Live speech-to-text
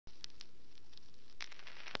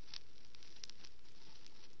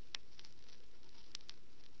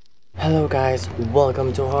Hello guys,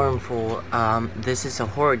 welcome to Harmful. This is a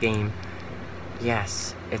horror game.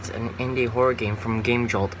 Yes, it's an indie horror game from Game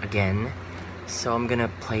Jolt again. So I'm gonna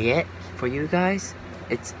play it for you guys.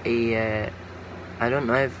 It's a, I don't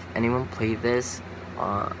know if anyone played this.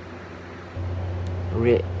 I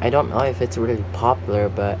don't know if it's really popular,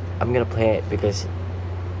 but I'm gonna play it because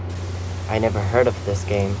I never heard of this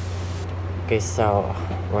game. Okay, so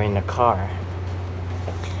we're in a car.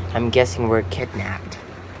 I'm guessing we're kidnapped.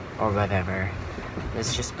 Or whatever.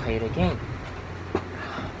 Let's just play the game.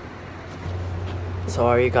 So how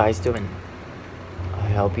are you guys doing? I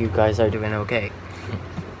hope you guys are doing okay.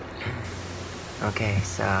 Okay,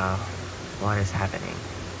 so what is happening?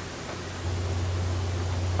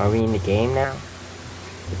 Are we in the game now?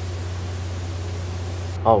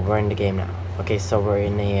 Oh, we're in the game now. Okay, so we're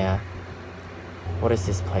in a what is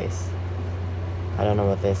this place? I don't know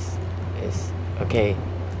what this is. Okay.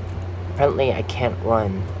 Apparently I can't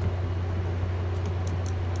run.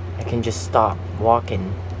 I can just stop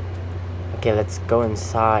walking. Okay, let's go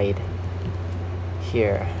inside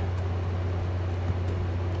here.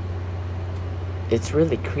 It's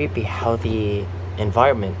really creepy how the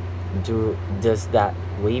environment does that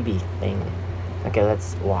wavy thing. Okay,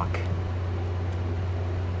 let's walk.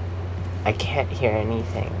 I can't hear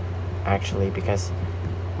anything actually because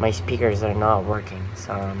my speakers are not working,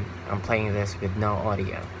 so I'm playing this with no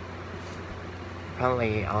audio.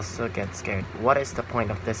 Apparently, I'll still get scared. What is the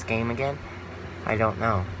point of this game again? I don't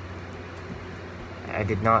know. I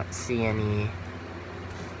did not see any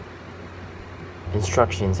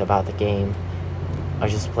instructions about the game. I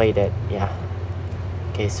just played it, yeah.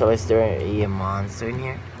 Okay, so is there a monster in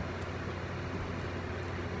here?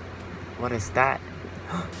 What is that?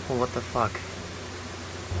 Oh, what the fuck?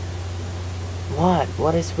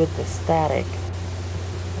 What is with the static?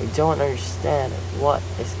 I don't understand what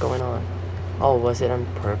is going on. Oh, was it on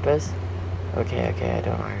purpose? Okay, I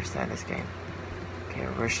don't understand this game. Okay,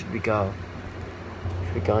 where should we go?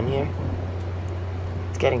 Should we go in here?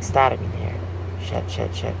 It's getting static in here.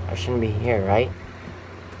 Shit. I shouldn't be here, right?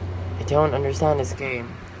 I don't understand this game.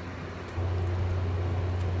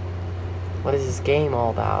 What is this game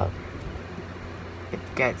all about? It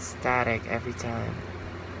gets static every time.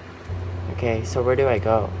 Okay, so where do I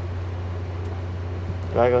go?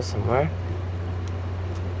 Do I go somewhere?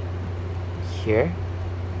 Here,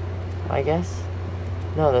 I guess.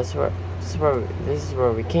 No, this is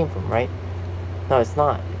where we came from, right? No, it's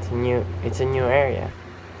not. It's a new area.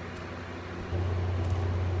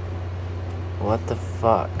 What the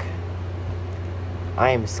fuck?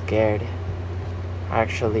 I am scared.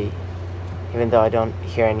 Actually, even though I don't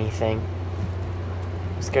hear anything,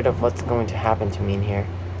 I'm scared of what's going to happen to me in here.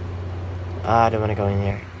 I don't want to go in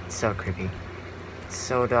there. It's so creepy. It's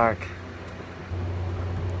so dark.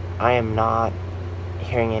 I am not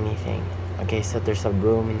hearing anything. Okay, so there's a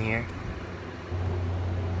room in here.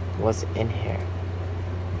 What's in here?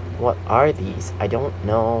 What are these? I don't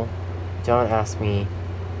know. Don't ask me.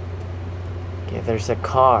 Okay, there's a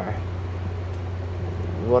car.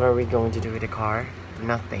 What are we going to do with the car?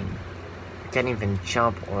 Nothing. I can't even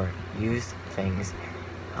jump or use things.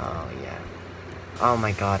 Oh, yeah. Oh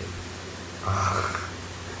my god. Oh.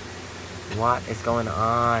 What is going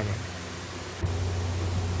on?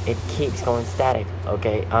 It keeps going static.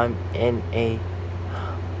 Okay, I'm in a...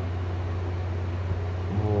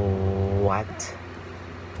 What?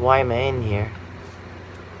 Why am I in here?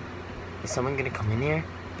 Is someone gonna come in here?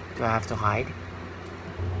 Do I have to hide?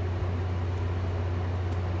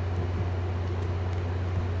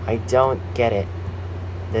 I don't get it.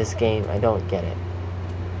 This game, I don't get it.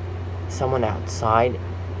 Someone outside?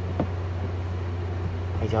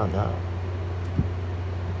 I don't know.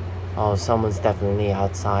 Oh, someone's definitely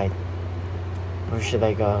outside. Where should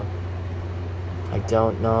I go? I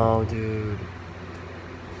don't know, dude.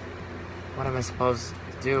 What am I supposed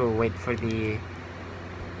to do? Wait for the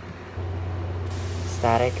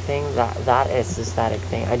static thing? That is the static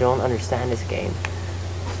thing. I don't understand this game.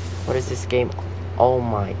 What is this game? Oh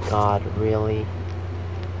my god, really?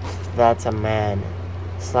 That's a man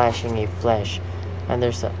slashing a flesh. And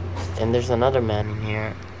there's another man in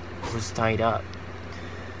here who's tied up.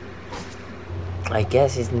 I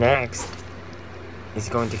guess he's next. He's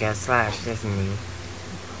going to get slashed, isn't he?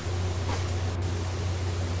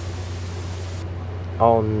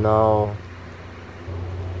 Oh no.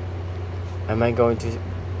 Am I going to...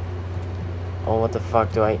 Oh, what the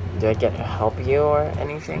fuck? Do I get to help you or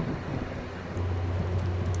anything?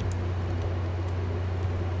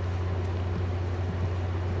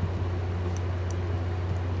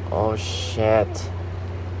 Oh shit.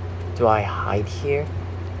 Do I hide here?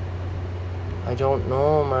 I don't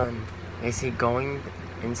know, man. Is he going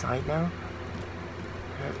inside now?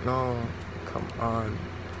 I don't know. Come on.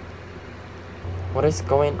 What is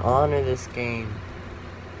going on in this game?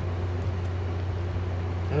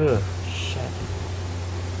 Ugh, shit.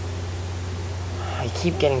 I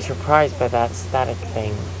keep getting surprised by that static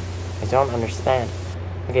thing. I don't understand.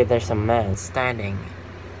 Okay, there's a man standing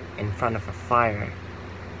in front of a fire.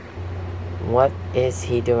 What is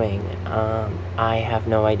he doing? I have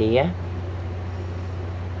no idea.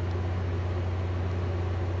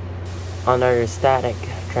 Another static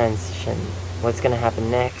transition. What's gonna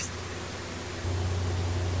happen next?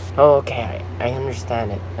 Oh, okay, I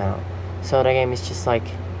understand it now. So the game is just like,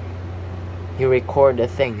 you record the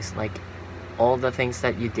things, like all the things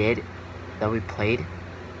that you did, that we played.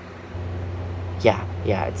 Yeah,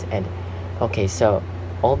 it's end. Okay, so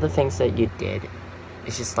all the things that you did,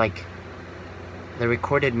 it's just like the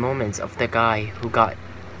recorded moments of the guy who got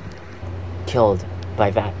killed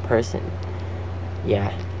by that person.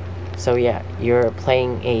 Yeah. So yeah, you're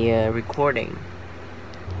playing a recording.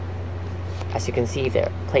 As you can see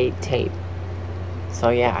there, play tape. So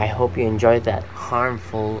yeah, I hope you enjoyed that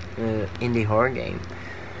harmful indie horror game.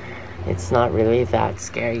 It's not really that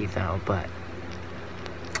scary though, but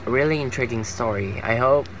a really intriguing story. I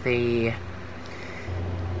hope they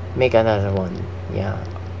make another one. Yeah,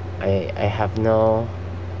 I have no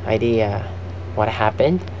idea what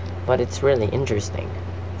happened, but it's really interesting.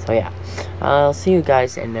 So yeah, I'll see you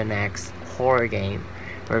guys in the next horror game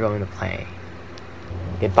we're going to play.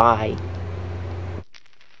 Goodbye.